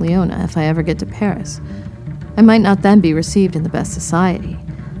 Watts, Leona, if I ever get to Paris? I might not then be received in the best society.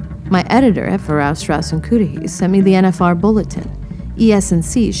 My editor at Farrar, Straus & Cudahy sent me the NFR bulletin.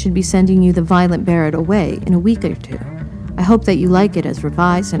 ES&C should be sending you The Violent Barrett away in a week or two. I hope that you like it as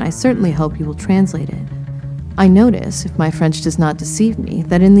revised, and I certainly hope you will translate it. I notice, if my French does not deceive me,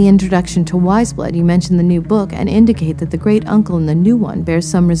 that in the introduction to Wiseblood you mention the new book and indicate that the great uncle in the new one bears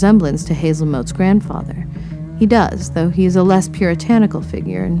some resemblance to Hazel Mote's grandfather. He does, though he is a less puritanical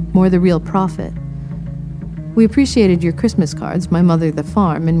figure and more the real prophet. We appreciated your Christmas cards, my mother the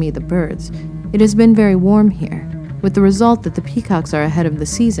farm and me the birds. It has been very warm here, with the result that the peacocks are ahead of the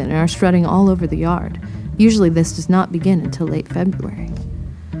season and are strutting all over the yard. Usually this does not begin until late February.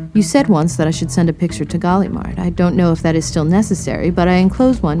 You said once that I should send a picture to Gallimard. I don't know if that is still necessary, but I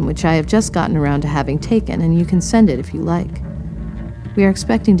enclose one which I have just gotten around to having taken, and you can send it if you like. We are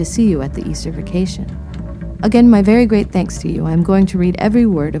expecting to see you at the Easter vacation. Again, my very great thanks to you. I am going to read every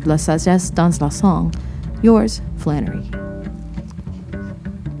word of La Sagesse dans la Sang. Yours, Flannery.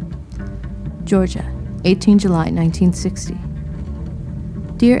 Georgia, 18 July 1960.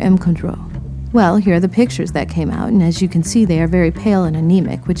 Dear M. Condreau, well, here are the pictures that came out, and as you can see, they are very pale and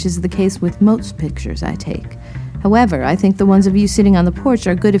anemic, which is the case with most pictures I take. However, I think the ones of you sitting on the porch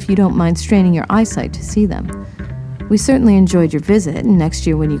are good if you don't mind straining your eyesight to see them. We certainly enjoyed your visit, and next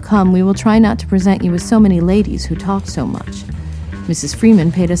year when you come, we will try not to present you with so many ladies who talk so much. Mrs.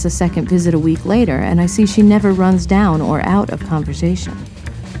 Freeman paid us a second visit a week later, and I see she never runs down or out of conversation.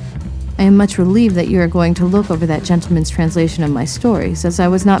 I am much relieved that you are going to look over that gentleman's translation of my stories, as I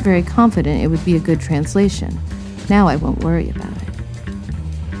was not very confident it would be a good translation. Now I won't worry about it.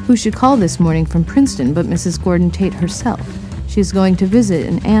 Who should call this morning from Princeton but Mrs. Gordon Tate herself? She is going to visit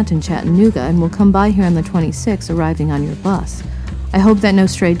an aunt in Chattanooga and will come by here on the 26th, arriving on your bus. I hope that no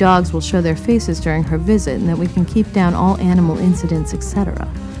stray dogs will show their faces during her visit and that we can keep down all animal incidents, etc.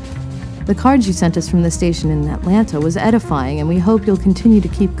 The card you sent us from the station in Atlanta was edifying, and we hope you'll continue to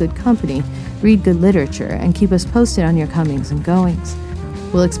keep good company, read good literature, and keep us posted on your comings and goings.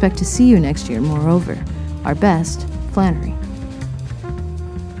 We'll expect to see you next year, moreover. Our best, Flannery.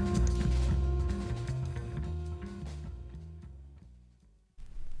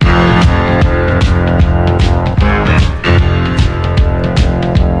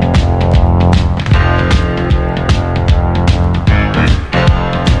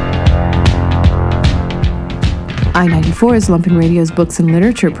 I-94 is Lumpen Radio's books and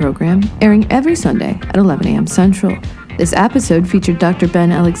literature program, airing every Sunday at 11 a.m. Central. This episode featured Dr.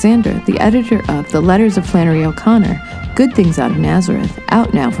 Ben Alexander, the editor of The Letters of Flannery O'Connor, Good Things Out of Nazareth,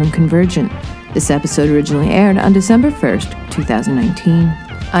 out now from Convergent. This episode originally aired on December 1st, 2019.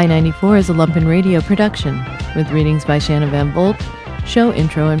 I-94 is a Lumpen Radio production, with readings by Shanna Van Volt, show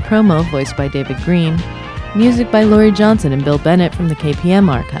intro and promo voiced by David Green, music by Laurie Johnson and Bill Bennett from the KPM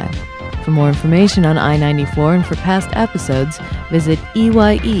archive. For more information on I-94 and for past episodes, visit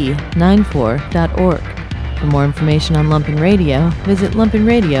EYE94.org. For more information on Lumpen Radio, visit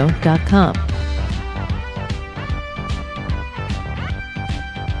lumpenradio.com.